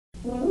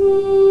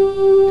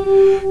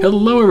Hello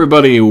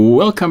everybody,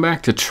 welcome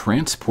back to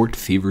Transport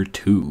Fever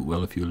 2.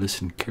 Well, if you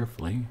listen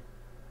carefully,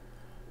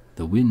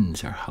 the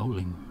winds are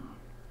howling.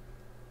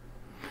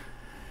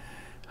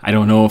 I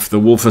don't know if the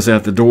wolf is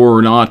at the door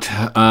or not.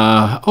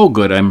 Oh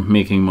good, I'm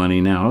making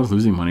money now. I was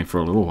losing money for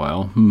a little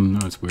while.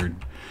 That's weird.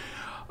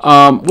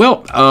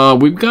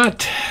 We've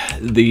got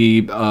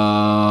the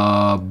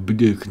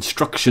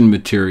construction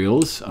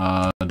materials,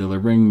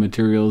 delivering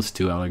materials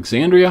to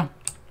Alexandria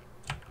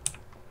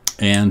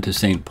and to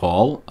St.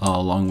 Paul,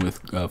 along with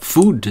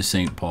food to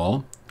St.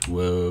 Paul.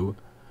 Whoa.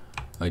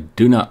 I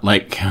do not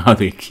like how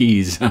the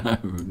keys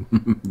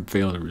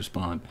fail to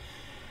respond.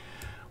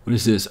 What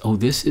is this? Oh,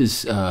 this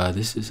is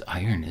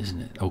iron, isn't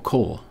it? Oh,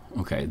 coal.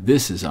 Okay,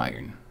 this is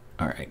iron.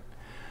 All right.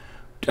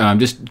 I'm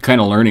just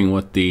kind of learning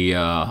what the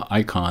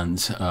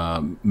icons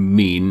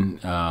mean,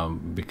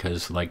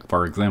 because, like,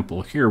 for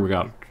example, here we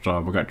got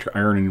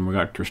iron and we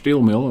got your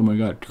steel mill and we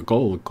got your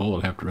coal. The coal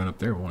would have to run up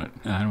there, won't it?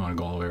 I don't want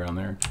to go all the way around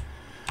there.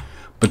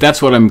 But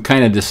that's what I'm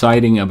kind of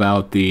deciding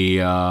about the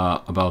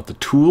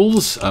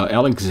tools.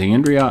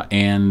 Alexandria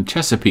and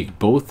Chesapeake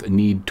both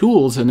need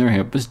tools, and there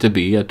happens to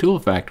be a tool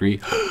factory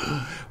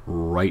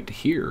right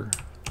here.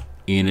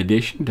 In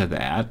addition to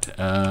that,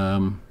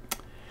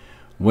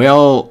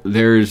 well,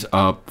 there's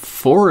a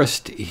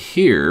forest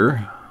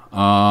here,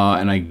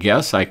 and I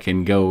guess I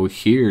can go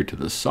here to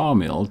the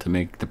sawmill to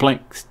make the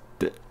planks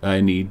that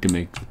I need to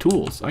make the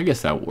tools. I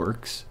guess that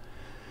works.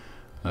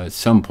 At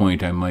some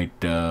point, I might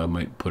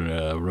put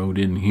a road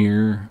in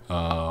here,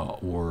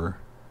 or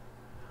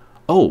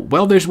oh,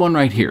 well, there's one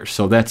right here,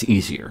 so that's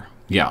easier.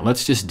 Yeah,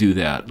 let's just do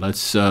that.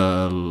 Let's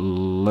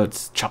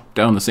chop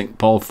down the St.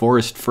 Paul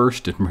forest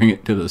first and bring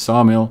it to the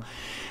sawmill.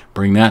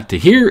 Bring that to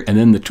here, and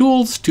then the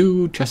tools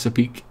to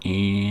Chesapeake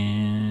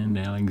and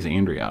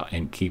Alexandria,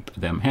 and keep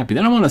them happy.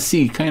 Then I want to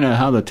see kind of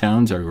how the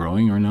towns are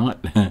growing or not,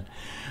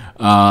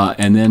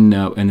 and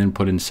then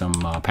put in some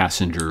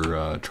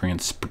passenger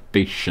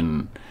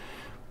transportation.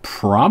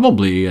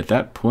 Probably at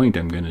that point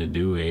I'm going to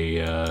do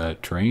a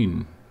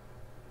train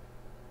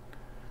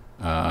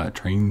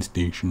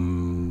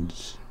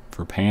stations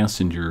for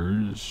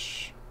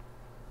passengers.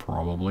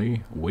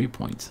 Probably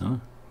waypoints, huh?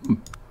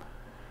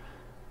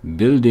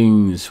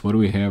 Buildings. What do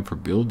we have for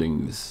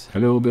buildings?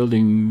 Hello,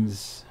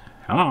 buildings.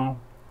 Hello.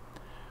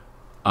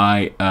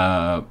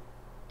 Oh,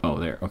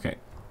 there. Okay.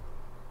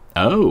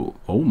 Oh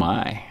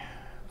my.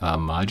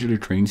 Modular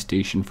train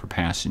station for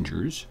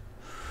passengers.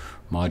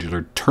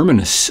 Modular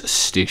terminus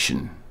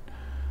station.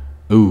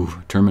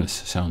 Ooh, terminus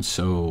sounds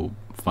so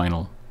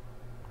final.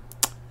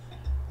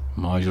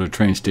 Modular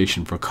train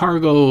station for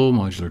cargo.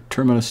 Modular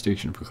terminus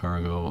station for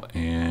cargo.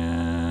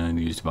 And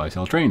used to buy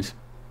sell trains.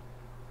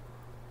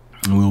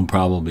 And we'll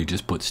probably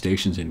just put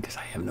stations in because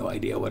I have no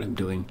idea what I'm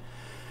doing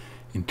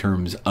in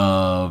terms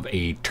of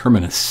a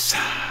terminus.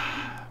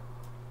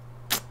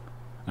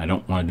 I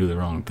don't want to do the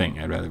wrong thing.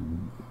 I'd rather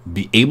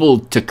be able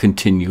to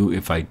continue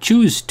if I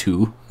choose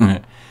to.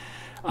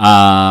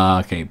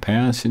 Okay,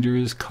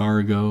 passengers,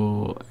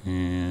 cargo,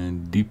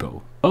 and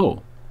depot.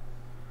 Oh,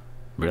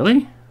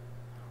 really?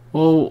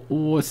 Well,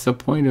 what's the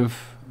point of...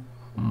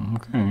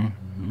 Okay,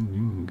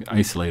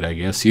 isolate, I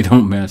guess. You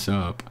don't mess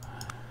up.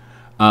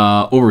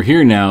 Over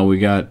here now, we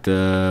got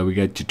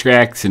your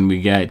tracks, and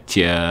we got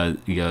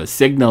your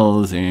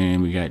signals,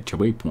 and we got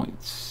your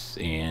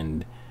waypoints.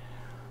 And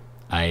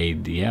I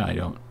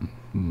don't.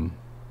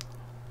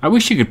 I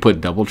wish you could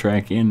put double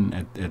track in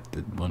at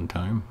one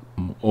time.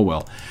 Oh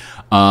well.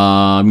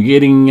 I'm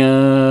getting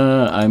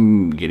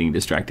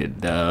distracted.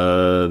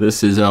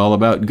 This is all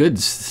about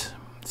goods,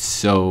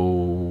 so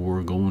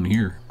we're going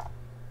here.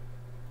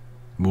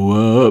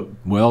 Whoa.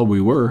 Well,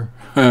 we were.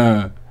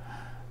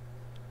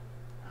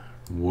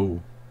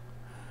 Whoa.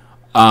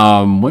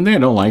 One thing I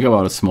don't like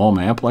about a small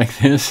map like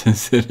this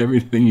is that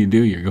everything you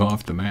do, you go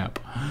off the map.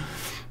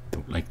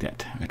 Don't like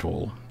that at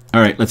all.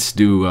 All right, let's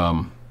do.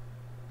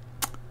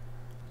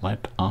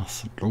 Let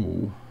us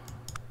go.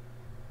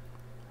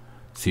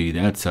 See,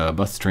 that's a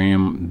bus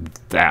tram.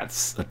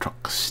 That's the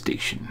truck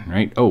station,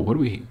 right? Oh, what do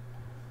we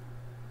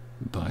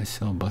buy,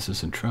 sell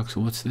buses and trucks?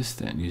 What's this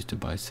then? Used to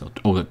buy, sell.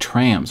 Oh, the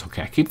trams.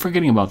 Okay, I keep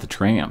forgetting about the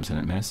trams, and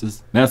it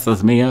messes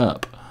me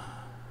up.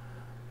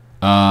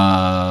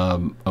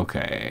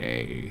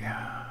 Okay,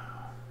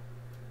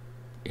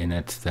 and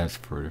that's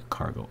for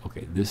cargo.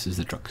 Okay, this is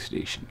the truck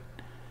station.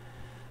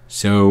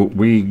 So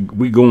we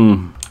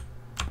going.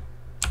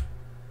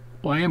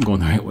 Well, I am going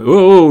the right way.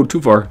 Oh,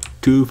 too far.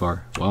 Too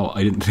far. Wow,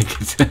 I didn't think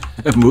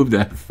it moved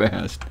that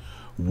fast.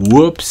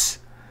 Whoops.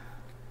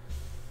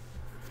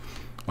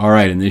 All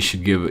right, and this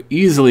should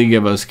easily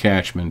give us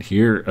catchment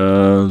here.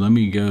 Let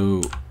me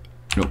go.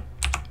 Nope.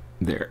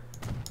 There.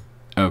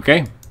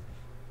 Okay.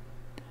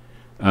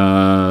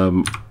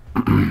 And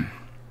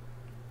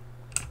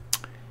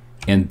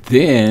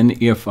then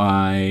if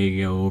I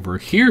go over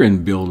here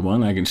and build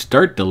one, I can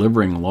start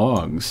delivering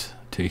logs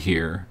to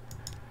here,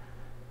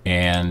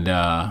 and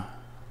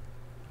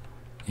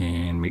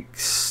make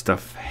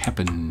stuff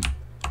happen.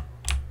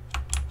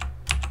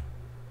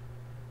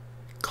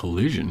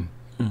 Collision.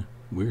 Huh,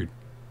 weird.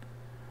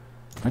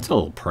 That's a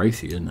little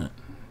pricey, isn't it?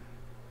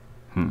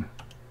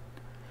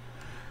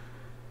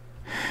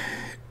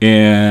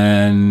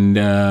 And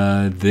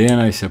then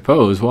I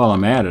suppose while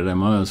I'm at it, I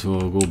might as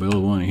well go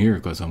build one here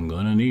because I'm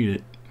going to need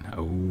it.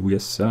 Oh,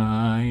 yes,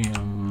 I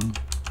am.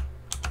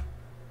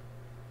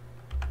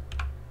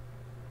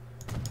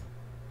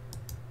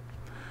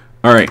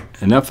 All right,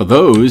 enough of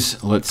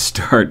those. Let's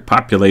start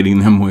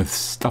populating them with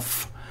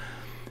stuff.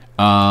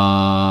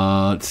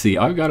 Let's see.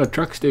 I've got a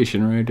truck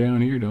station right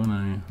down here, don't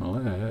I? Well,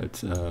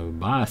 let's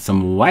buy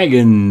some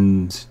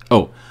wagons.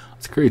 Oh,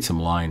 let's create some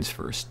lines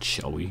first,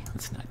 shall we?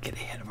 Let's not get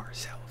ahead of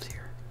ourselves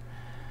here.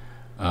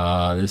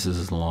 This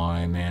is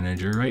line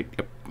manager, right?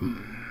 Yep.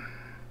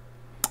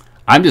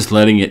 I'm just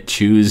letting it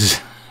choose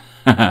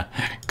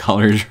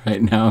colors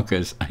right now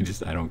because I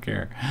don't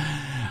care.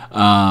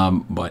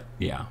 But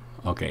yeah.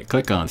 Okay,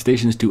 click on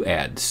stations to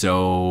add.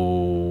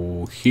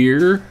 So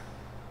here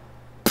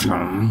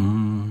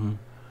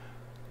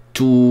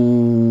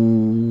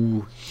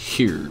to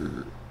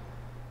here.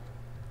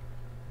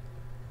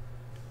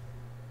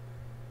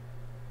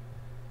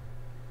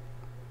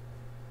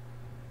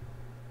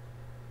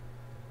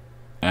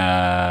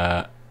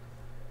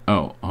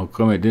 Oh, how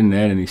come it didn't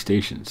add any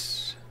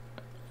stations?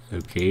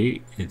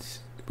 Okay,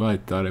 well, I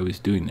thought I was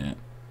doing that.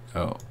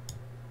 Oh,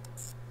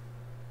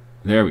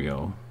 there we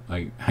go.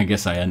 I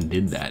guess I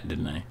undid that,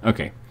 didn't I?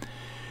 Okay.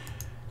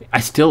 I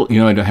still,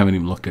 I haven't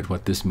even looked at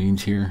what this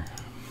means here.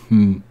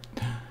 No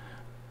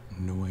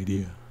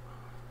idea.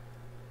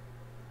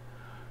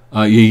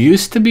 You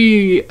used to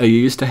be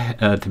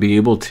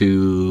able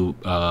to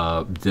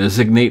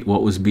designate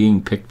what was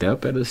being picked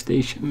up at a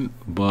station,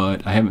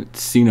 but I haven't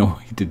seen a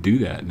way to do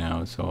that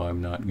now, so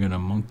I'm not gonna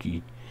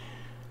monkey.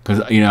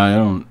 Because I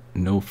don't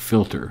know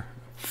filter.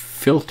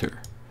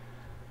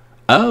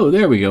 Oh,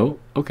 there we go.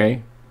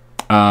 Okay.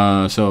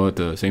 So at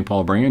the St.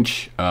 Paul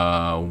branch,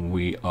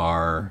 we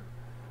are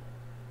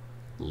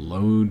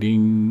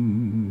loading.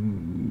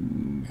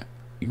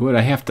 Would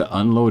I have to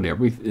unload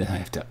everything? I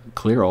have to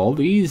clear all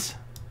these?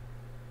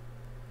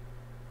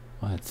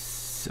 That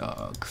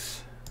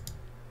sucks.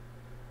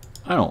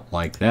 I don't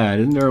like that.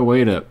 Isn't there a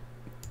way to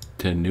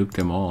nuke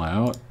them all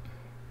out?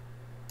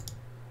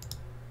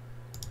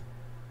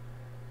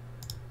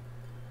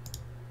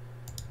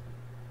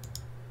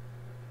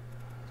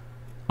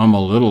 I'm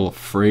a little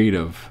afraid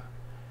of...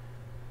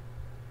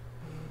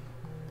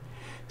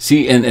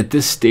 See, and at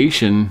this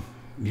station,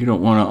 you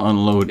don't want to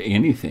unload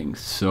anything,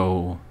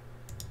 so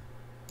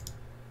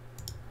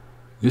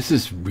this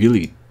is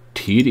really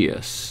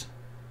tedious.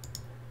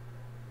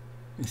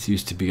 This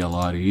used to be a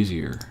lot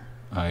easier.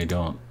 I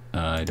don't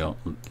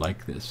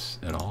like this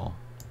at all.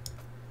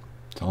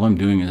 So all I'm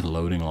doing is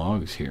loading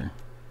logs here.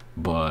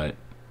 But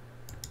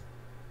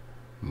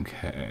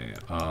okay,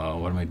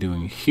 what am I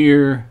doing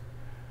here?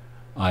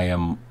 I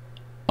am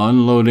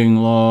unloading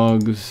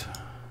logs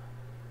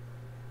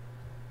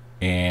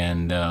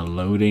and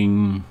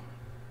loading.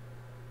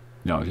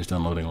 No, just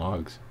unloading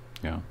logs.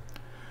 Yeah.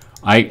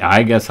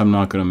 I guess I'm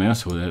not going to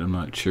mess with it. I'm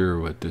not sure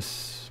what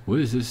this... What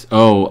is this?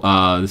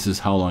 Oh, this is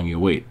how long you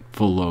wait.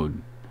 Full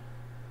load.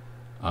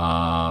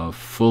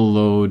 Full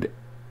load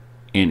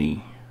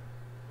any.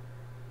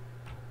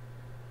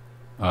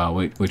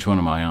 Wait, which one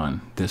am I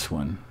on? This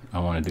one. I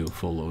want to do a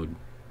full load.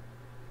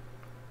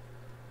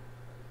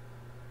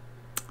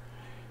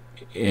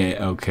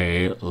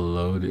 Okay,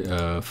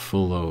 load,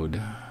 full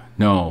load.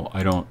 No,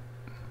 I don't.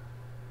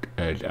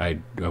 I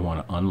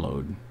want to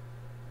unload.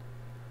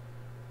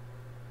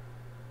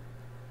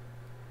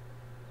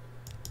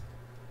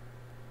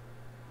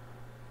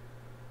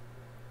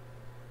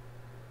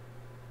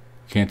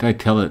 Can't I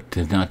tell it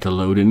not to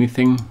load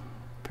anything?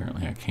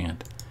 Apparently I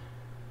can't.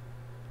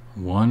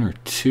 1 or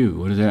 2,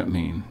 what does that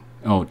mean?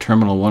 Oh,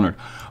 terminal 1 or...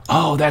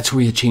 Oh, that's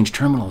where you change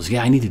terminals.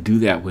 Yeah, I need to do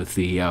that with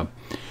the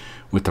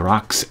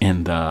rocks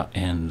and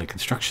the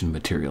construction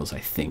materials, I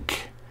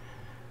think.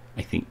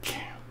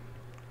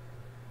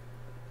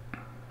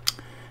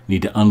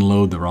 Need to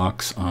unload the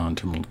rocks on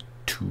terminal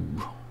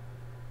 2.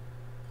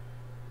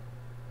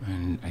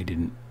 And I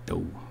didn't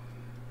know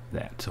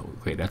that. So,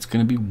 okay, that's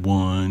going to be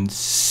 1.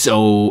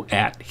 So,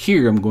 at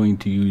here, I'm going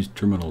to use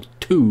terminal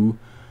 2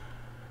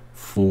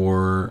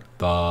 for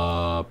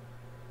the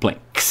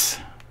blanks.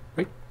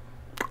 Right?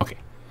 Okay.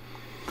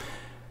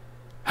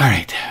 All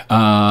right.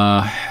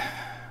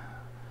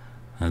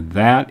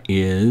 That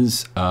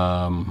is...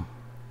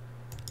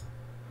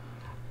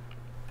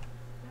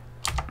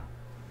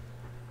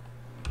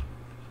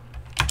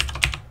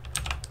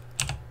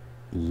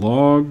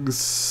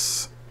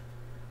 logs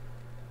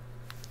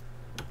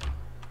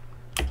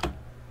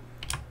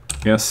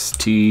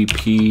STP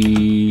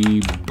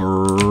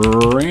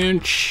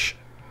branch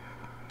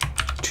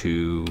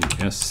to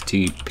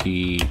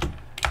STP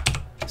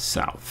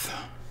south.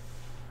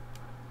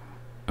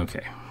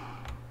 Okay.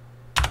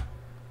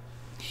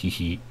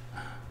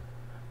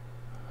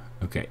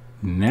 Okay,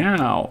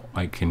 now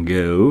I can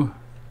go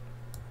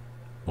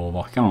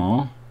over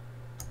here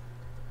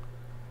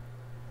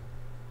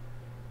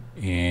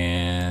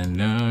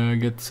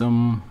and get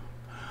some.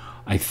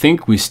 I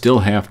think we still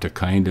have to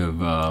kind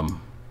of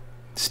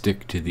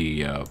stick to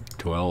the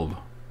 12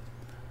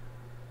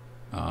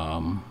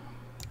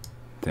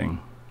 thing.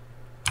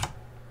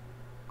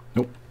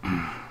 Nope.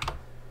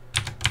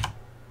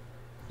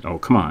 Oh,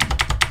 come on.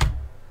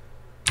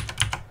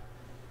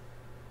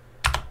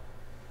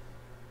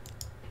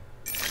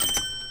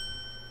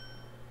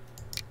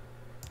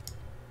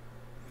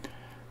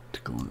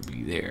 It's going to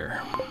be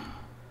there.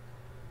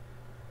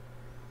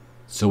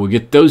 So we'll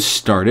get those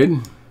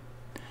started.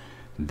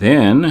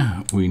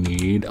 Then we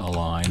need a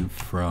line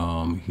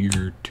from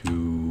here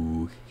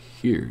to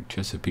here,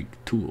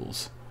 Chesapeake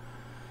Tools.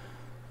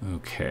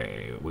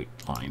 Okay, wait,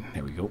 line,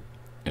 there we go.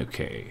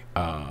 Okay,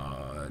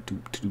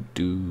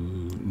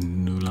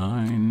 new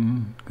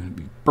line, gonna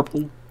be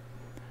purple,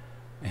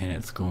 and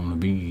it's gonna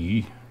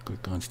be,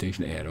 click on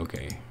station add,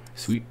 okay,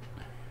 sweet.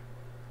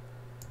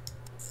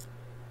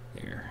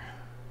 There,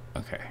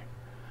 okay.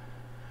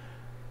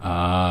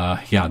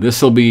 Yeah,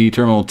 this will be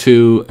terminal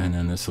 2, and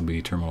then this will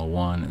be terminal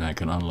 1, and I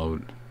can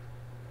unload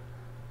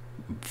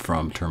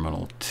from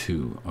terminal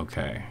 2.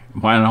 Okay.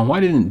 Why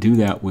didn't it do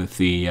that with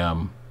the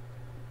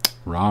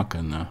rock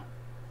and the...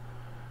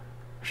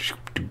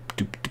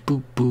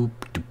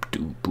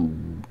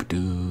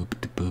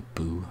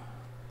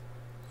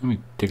 Let me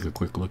take a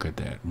quick look at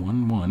that.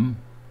 1, 1.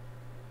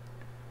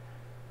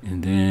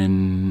 And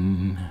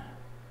then...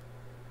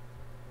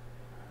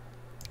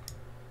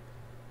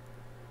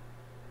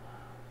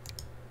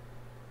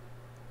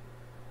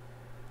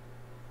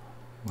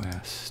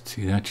 west.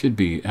 See, that should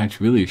be,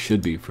 actually really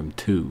should be from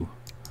 2,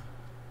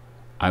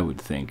 I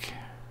would think.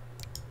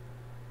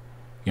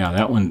 Yeah,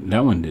 that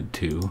one did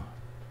 2.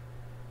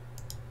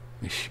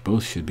 They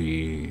both should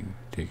be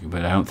taken,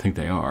 but I don't think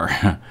they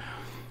are.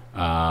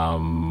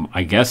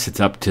 I guess it's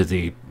up to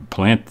the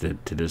plant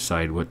to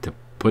decide what to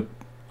put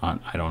on.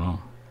 I don't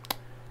know.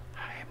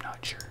 I am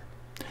not sure.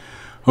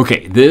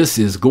 Okay, this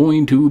is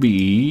going to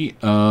be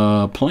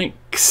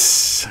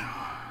planks.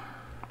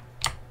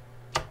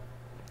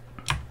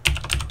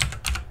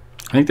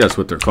 I think that's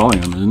what they're calling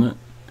them, isn't it?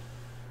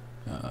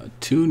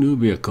 2 new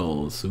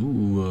vehicles.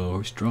 Ooh,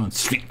 horse-drawn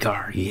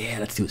streetcar. Yeah,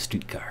 let's do a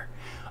streetcar.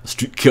 A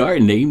streetcar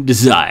named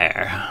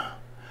Desire.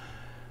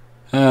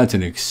 That's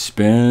an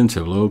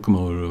expensive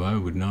locomotive. I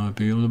would not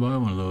be able to buy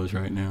one of those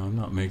right now. I'm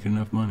not making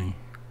enough money.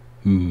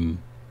 Yeah,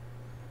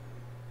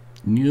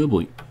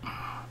 boy.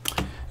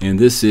 And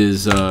this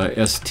is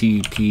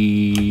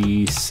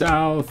STP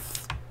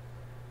South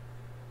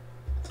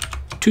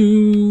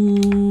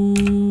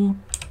to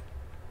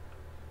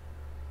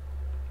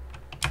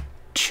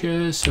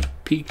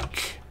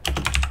Chesapeake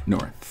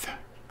North.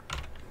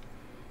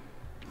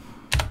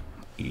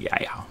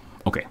 Yeah.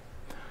 Okay.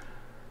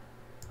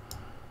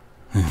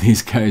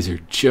 These guys are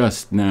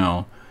just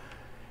now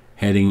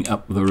heading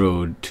up the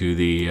road to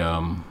the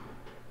have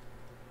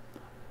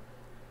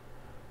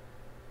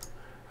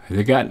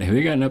they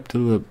gotten up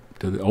to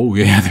the oh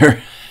yeah,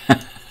 they're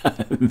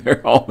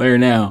they're all there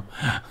now.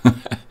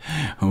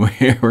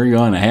 We're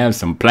going to have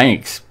some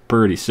planks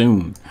pretty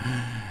soon.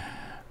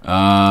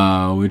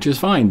 Which is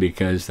fine,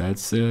 because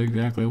that's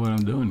exactly what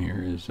I'm doing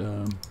here is,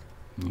 yeah.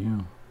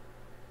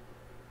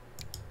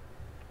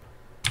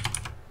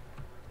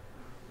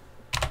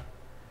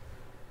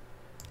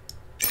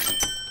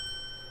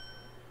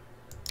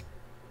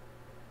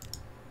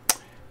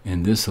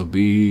 And this will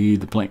be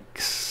the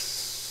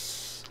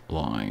planks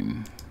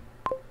line.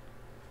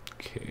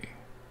 Okay.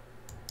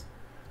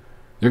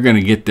 They're going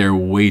to get there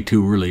way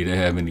too early to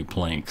have any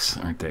planks,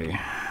 aren't they?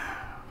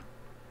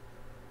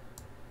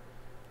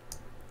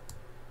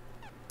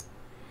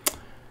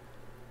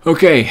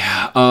 Okay,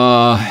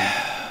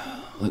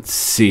 let's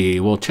see.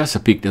 Well,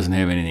 Chesapeake doesn't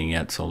have anything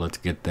yet, so let's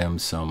get them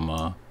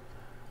some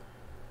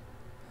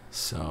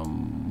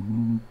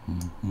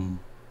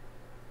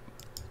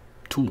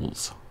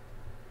tools.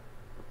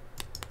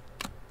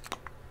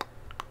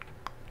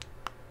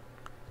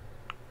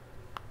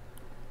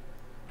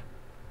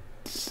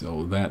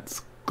 So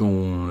that's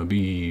going to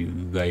be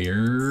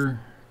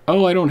there.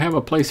 Oh, I don't have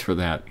a place for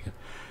that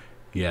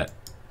yet.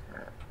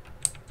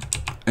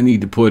 I need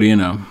to put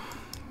in a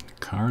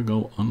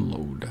cargo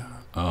unload.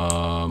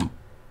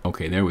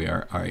 Okay, there we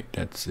are. All right,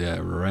 that's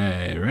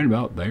right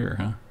about there,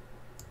 huh?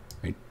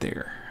 Right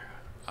there.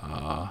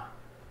 Does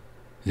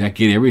that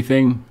get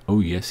everything?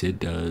 Oh, yes, it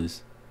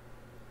does.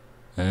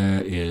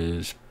 That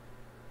is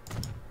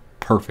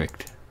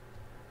perfect.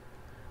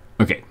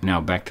 Okay, now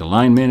back to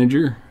line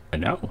manager.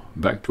 And now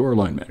back to our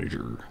line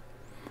manager.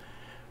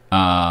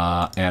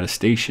 Add a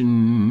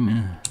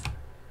station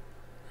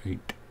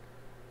right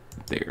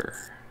there.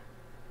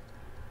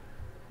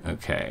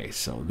 Okay,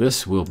 so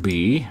this will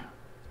be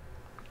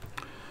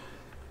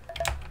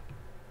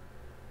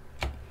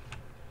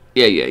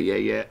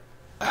yeah.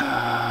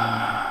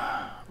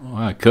 Well,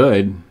 I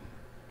could.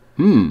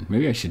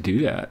 Maybe I should do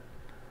that.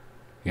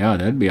 Yeah,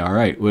 that'd be all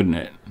right, wouldn't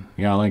it?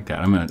 Yeah, I like that.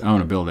 I'm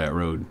gonna build that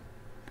road.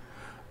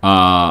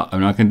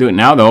 I'm not gonna do it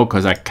now though,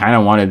 because I kind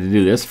of wanted to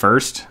do this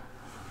first.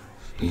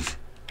 Jeez.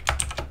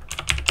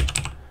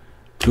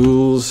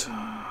 Tools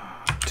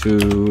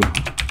to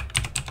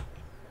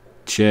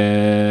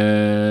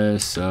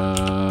Chesapeake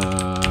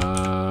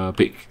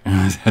Chesapeake.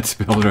 Is that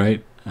spelled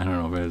right? I don't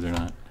know if it is or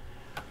not.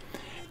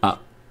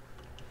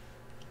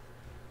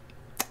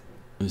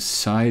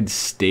 Side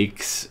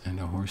stakes and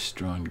a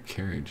horse-drawn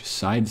carriage.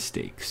 Side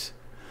stakes.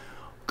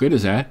 What good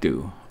does that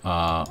do?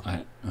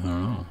 I don't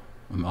know.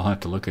 I'll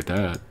have to look at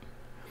that.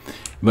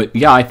 But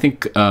yeah, I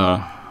think.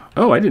 Oh,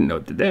 I didn't know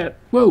it did that.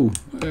 Whoa,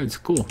 that's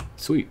cool.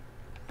 Sweet.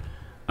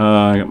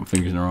 I got my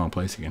fingers in the wrong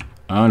place again.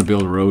 I want to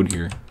build a road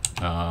here.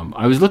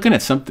 I was looking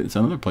at some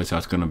other place I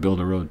was going to build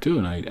a road too,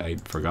 and I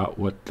forgot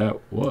what that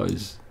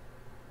was.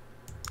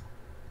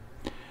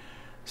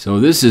 So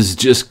this is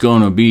just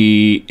going to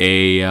be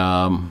a.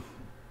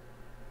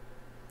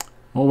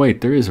 Oh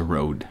wait, there is a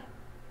road.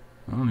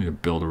 I don't need to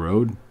build a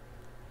road.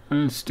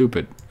 That's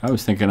stupid. I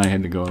was thinking I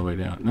had to go all the way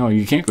down. No,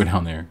 you can't go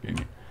down there, can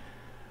you?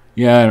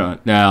 Yeah, I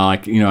don't. Now,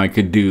 like, you know, I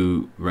could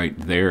do right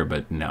there,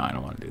 but no, I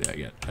don't want to do that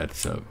yet.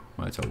 That's a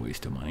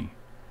waste of money.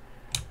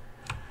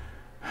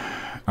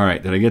 All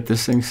right, did I get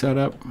this thing set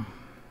up?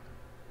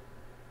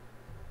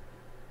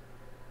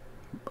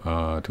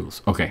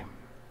 Tools. Okay.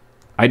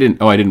 I didn't.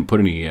 Oh, I didn't put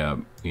any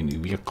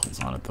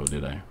vehicles on it though,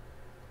 did I?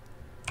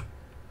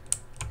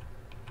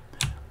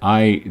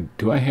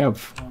 Do I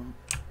have?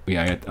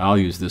 Yeah, I'll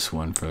use this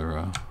one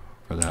for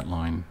that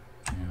line.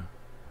 Yeah.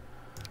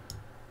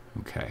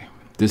 Okay.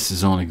 This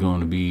is only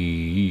going to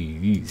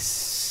be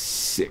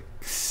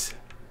 6.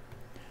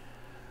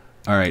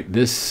 All right.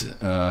 This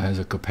has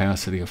a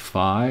capacity of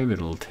 5.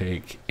 It'll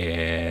take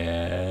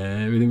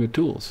everything but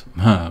tools.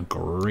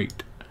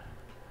 Great.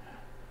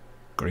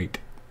 Great.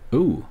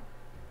 Ooh.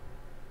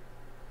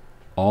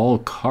 All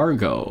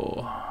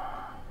cargo.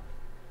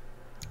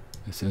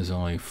 It says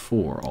only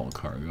 4 all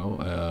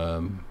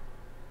cargo.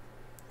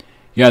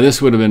 Yeah,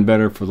 this would have been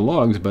better for the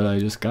logs, but I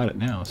just got it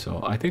now,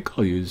 so I think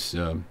I'll use.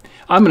 I'm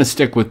going to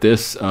stick with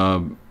this.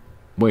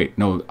 Wait,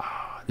 no,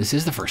 this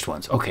is the first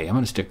ones. Okay, I'm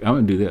going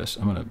to do this.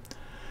 I'm going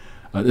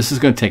to. This is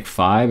going to take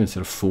 5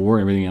 instead of 4.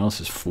 Everything else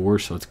is 4,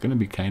 so it's going to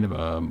be kind of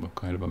a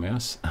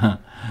mess.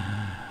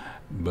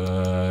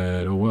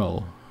 But oh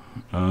well.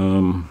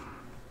 I'm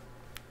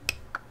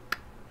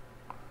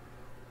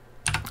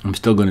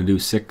still going to do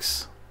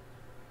 6.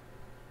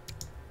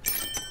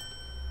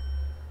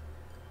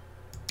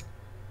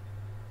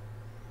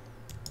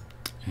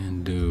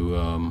 And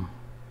do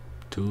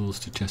tools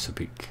to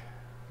Chesapeake.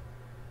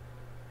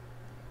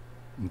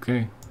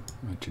 Okay,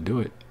 that should do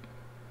it,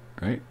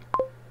 right?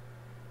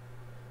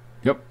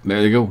 Yep,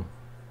 there you go.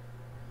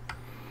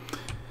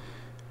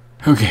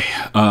 Okay,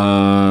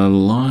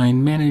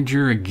 line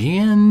manager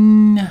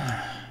again.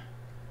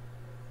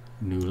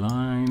 New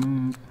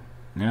line.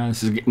 Now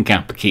this is getting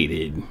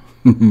complicated.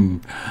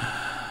 Okay,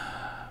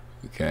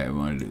 I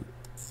want to do.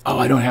 Oh,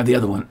 I don't have the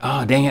other one.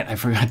 Oh, dang it! I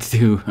forgot to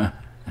do.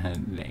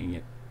 Dang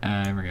it!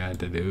 I forgot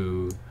to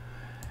do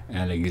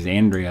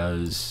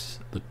Alexandria's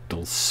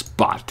little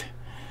spot.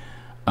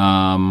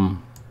 I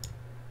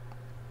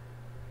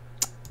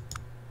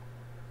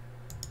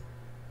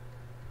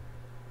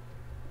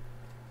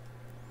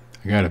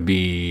gotta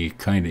be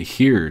kind of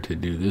here to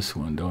do this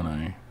one, don't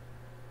I?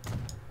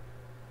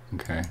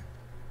 Okay.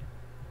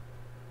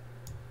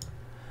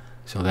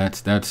 So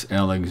that's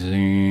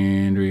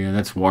Alexandria.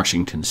 That's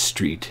Washington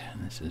Street.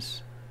 This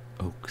is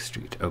Oak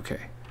Street.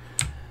 Okay.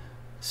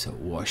 So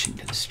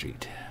Washington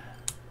Street.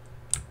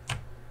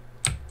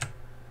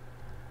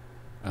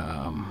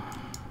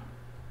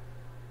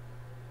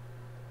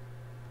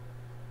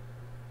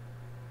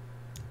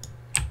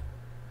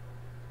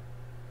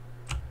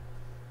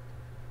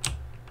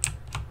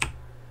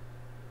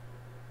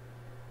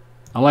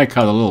 I like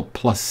how the little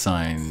plus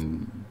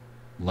sign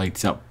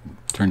lights up,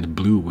 turns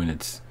blue when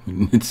it's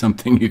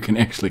something you can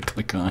actually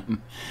click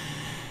on.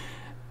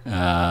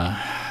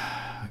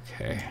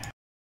 Okay.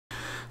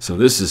 So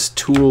this is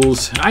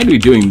tools. I'd be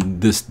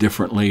doing this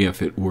differently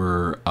if it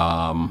were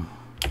a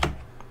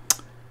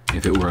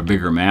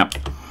bigger map.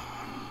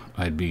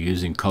 I'd be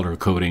using color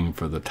coding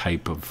for the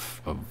type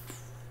of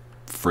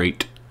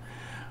freight,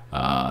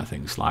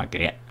 things like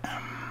that.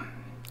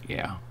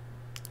 Yeah.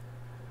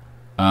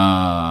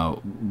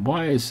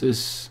 Why is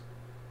this?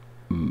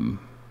 Oh,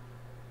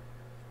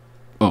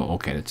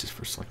 okay. That's just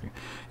for selecting,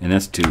 and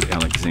that's to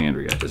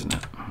Alexandria, isn't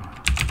it?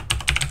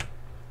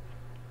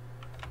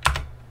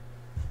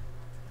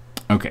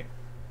 Okay.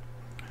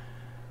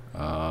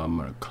 I'm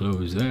gonna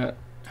close that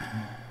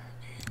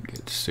and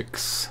get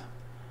six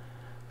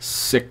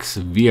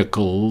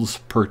vehicles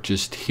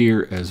purchased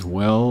here as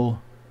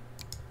well.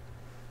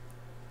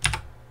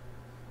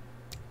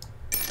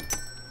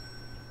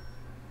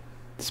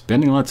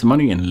 Spending lots of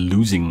money and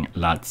losing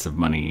lots of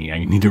money.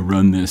 I need to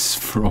run this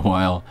for a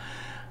while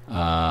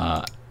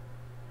off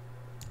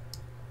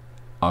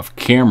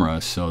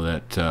camera so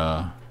that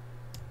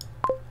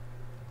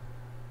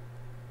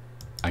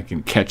I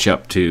can catch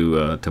up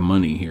to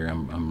money here.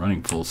 I'm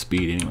running full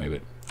speed anyway,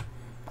 but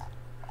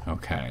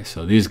okay.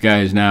 So these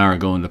guys now are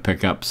going to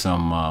pick up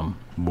some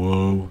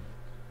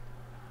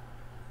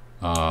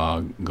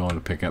going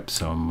to pick up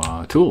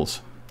some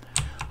tools.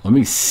 Let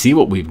me see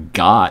what we've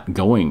got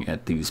going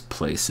at these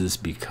places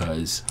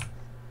because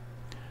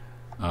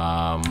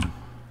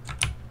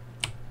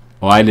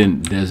Oh, I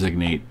didn't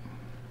designate.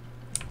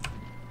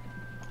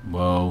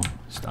 Whoa,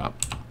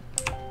 stop.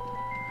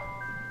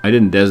 I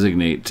didn't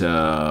designate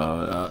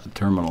a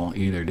terminal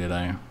either, did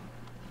I?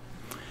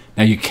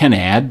 Now you can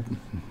add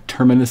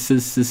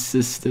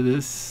terminuses to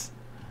this.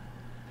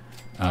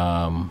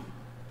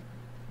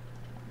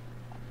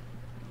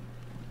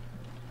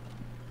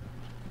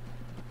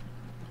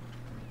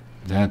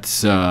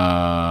 That's is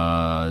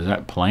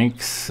that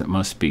planks? It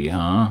must be,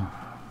 huh?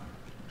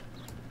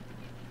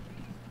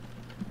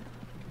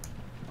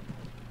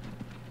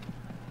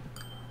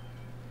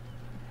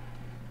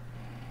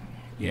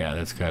 Yeah,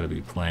 that's got to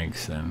be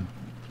planks then.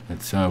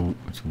 It's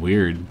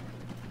weird.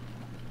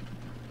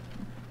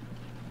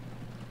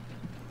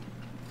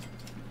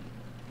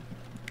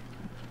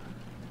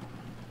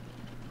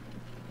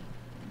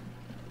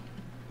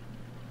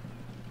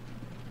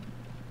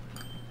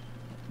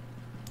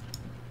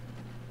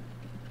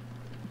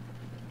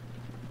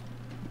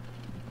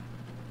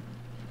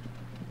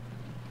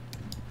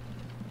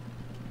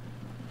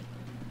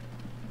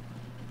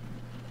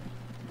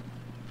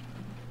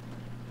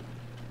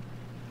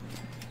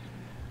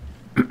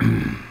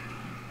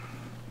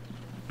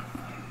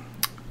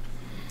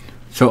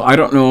 So I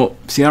don't know.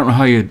 See, I don't know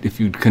how if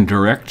you can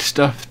direct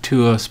stuff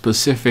to a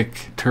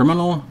specific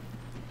terminal.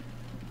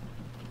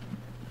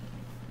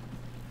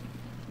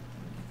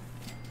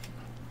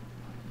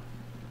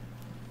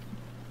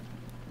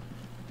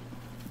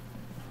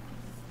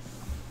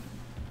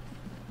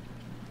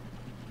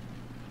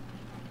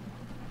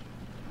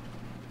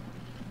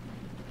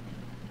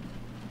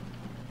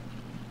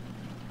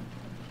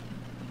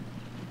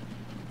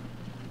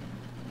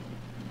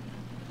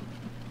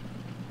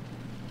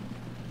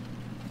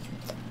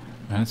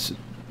 That's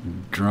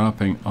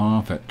dropping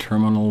off at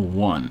terminal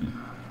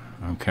 1.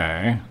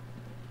 Okay.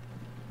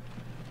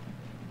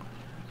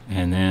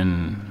 And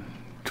then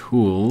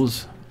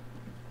tools.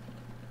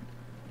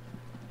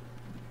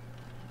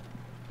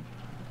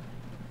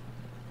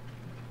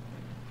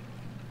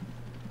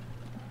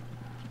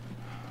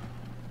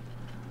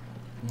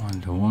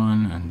 One to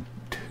one and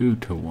 2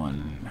 to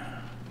 1.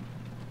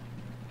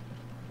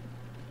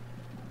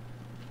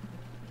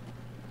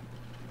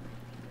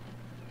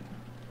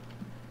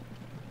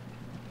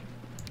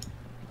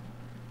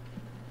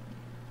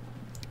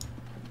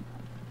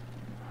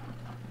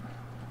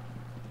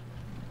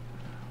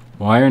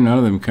 Why are none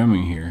of them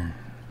coming here?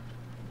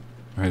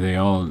 Are they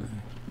all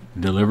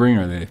delivering?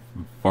 Are they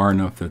far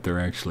enough that they're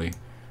actually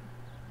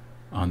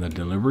on the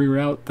delivery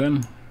route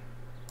then?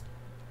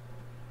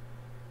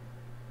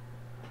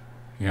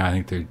 Yeah, I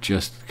think they're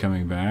just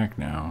coming back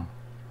now.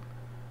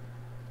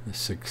 The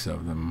 6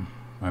 of them.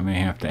 I may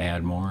have to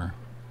add more.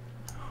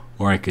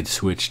 Or I could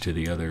switch to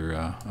the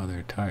other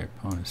type.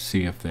 I want to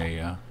see if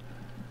they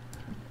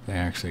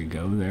actually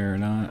go there or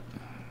not.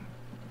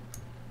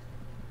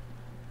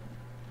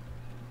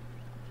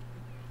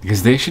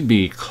 Because they should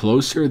be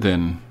closer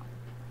than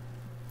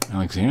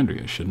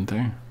Alexandria, shouldn't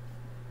they?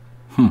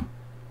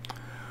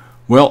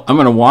 Well, I'm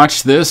going to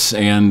watch this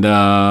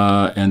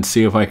and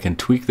see if I can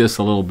tweak this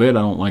a little bit. I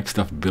don't like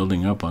stuff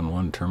building up on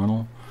one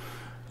terminal.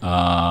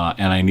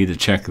 And I need to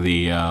check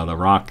the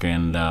rock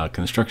and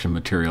construction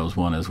materials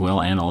one as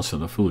well, and also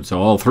the food.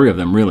 So all 3 of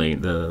them, really,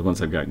 the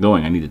ones I've got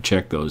going, I need to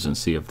check those and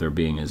see if they're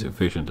being as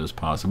efficient as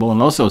possible.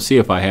 And also see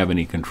if I have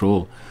any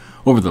control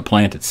over the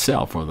plant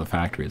itself or the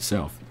factory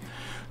itself.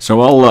 So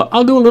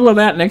I'll do a little of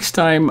that next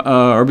time,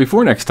 or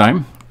before next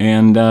time,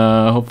 and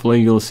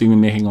hopefully you'll see me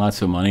making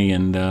lots of money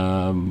and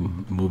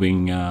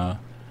moving a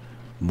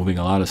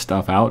lot of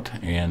stuff out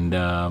and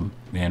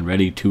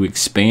ready to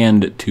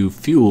expand to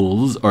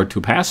fuels, or to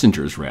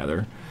passengers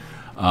rather.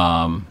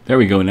 There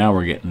we go. Now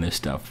we're getting this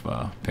stuff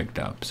picked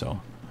up,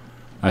 so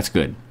that's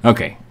good.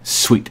 Okay,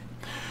 sweet.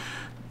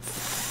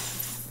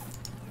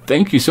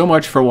 Thank you so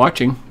much for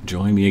watching.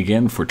 Join me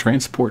again for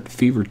Transport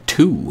Fever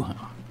 2.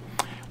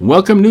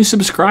 Welcome new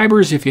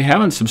subscribers. If you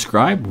haven't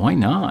subscribed, why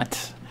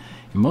not?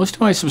 Most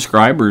of my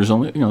subscribers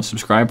only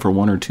subscribe for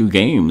 1 or 2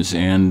 games,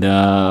 and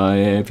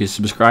if you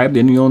subscribe,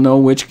 then you'll know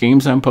which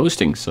games I'm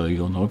posting, so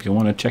you'll know if you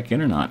want to check in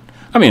or not.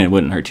 I mean, it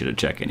wouldn't hurt you to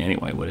check in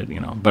anyway, would it?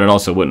 But it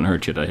also wouldn't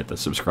hurt you to hit the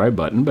subscribe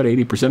button, but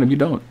 80% of you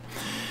don't.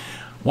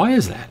 Why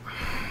is that?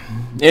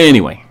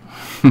 Anyway,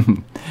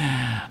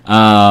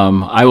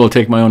 I will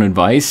take my own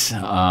advice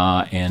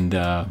and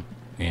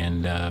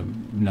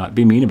not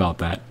be mean about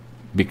that,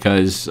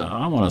 because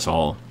I want us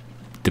all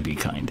to be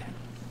kind.